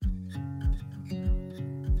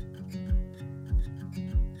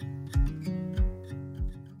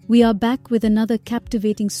We are back with another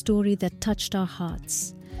captivating story that touched our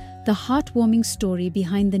hearts. The heartwarming story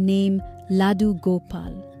behind the name Ladu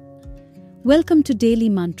Gopal. Welcome to Daily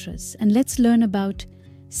Mantras, and let's learn about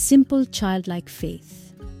simple childlike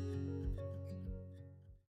faith.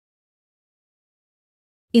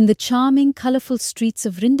 In the charming, colorful streets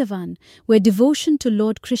of Vrindavan, where devotion to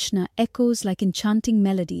Lord Krishna echoes like enchanting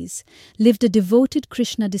melodies, lived a devoted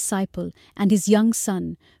Krishna disciple and his young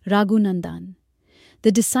son, Raghunandan.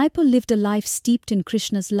 The disciple lived a life steeped in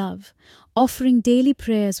Krishna's love, offering daily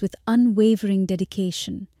prayers with unwavering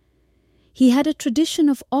dedication. He had a tradition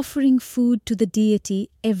of offering food to the deity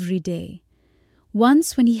every day.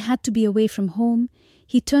 Once, when he had to be away from home,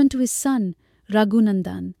 he turned to his son,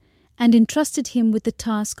 Raghunandan, and entrusted him with the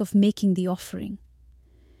task of making the offering.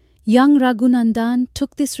 Young Raghunandan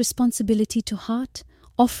took this responsibility to heart,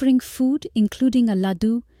 offering food, including a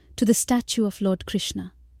laddu, to the statue of Lord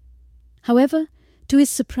Krishna. However, to his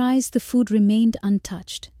surprise, the food remained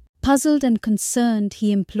untouched. Puzzled and concerned,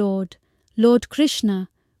 he implored, "Lord Krishna,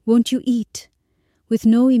 won't you eat?" With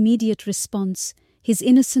no immediate response, his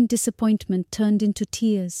innocent disappointment turned into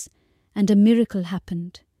tears, and a miracle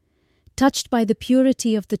happened. Touched by the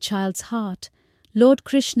purity of the child's heart, Lord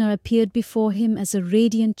Krishna appeared before him as a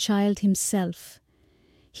radiant child himself.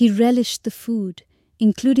 He relished the food,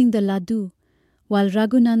 including the laddu, while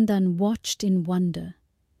Raghunandan watched in wonder.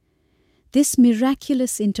 This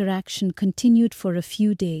miraculous interaction continued for a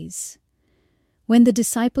few days. When the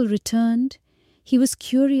disciple returned, he was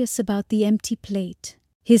curious about the empty plate.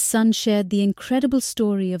 His son shared the incredible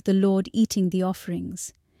story of the Lord eating the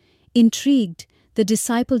offerings. Intrigued, the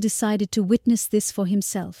disciple decided to witness this for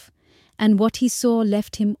himself, and what he saw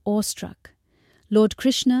left him awestruck. Lord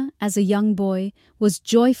Krishna, as a young boy, was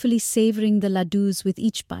joyfully savoring the laddus with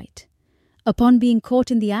each bite. Upon being caught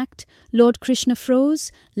in the act, Lord Krishna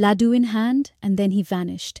froze, laddu in hand, and then he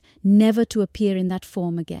vanished, never to appear in that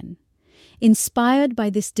form again. Inspired by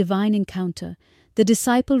this divine encounter, the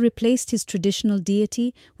disciple replaced his traditional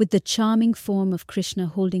deity with the charming form of Krishna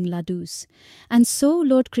holding laddus, and so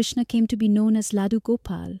Lord Krishna came to be known as Ladu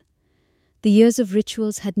Gopal. The years of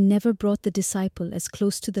rituals had never brought the disciple as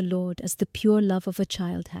close to the Lord as the pure love of a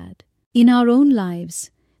child had. In our own lives,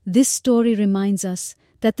 this story reminds us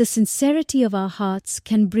that the sincerity of our hearts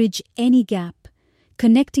can bridge any gap,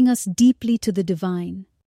 connecting us deeply to the divine.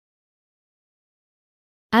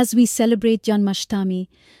 As we celebrate Janmashtami,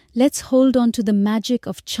 let's hold on to the magic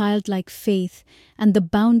of childlike faith and the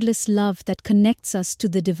boundless love that connects us to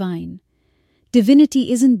the divine.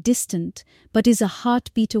 Divinity isn't distant, but is a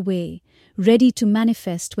heartbeat away, ready to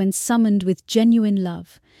manifest when summoned with genuine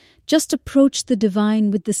love. Just approach the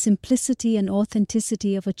divine with the simplicity and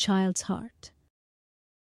authenticity of a child's heart.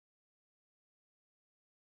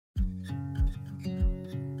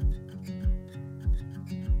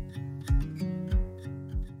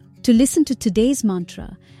 To listen to today's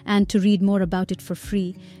mantra and to read more about it for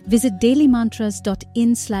free, visit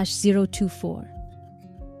dailymantras.in/024.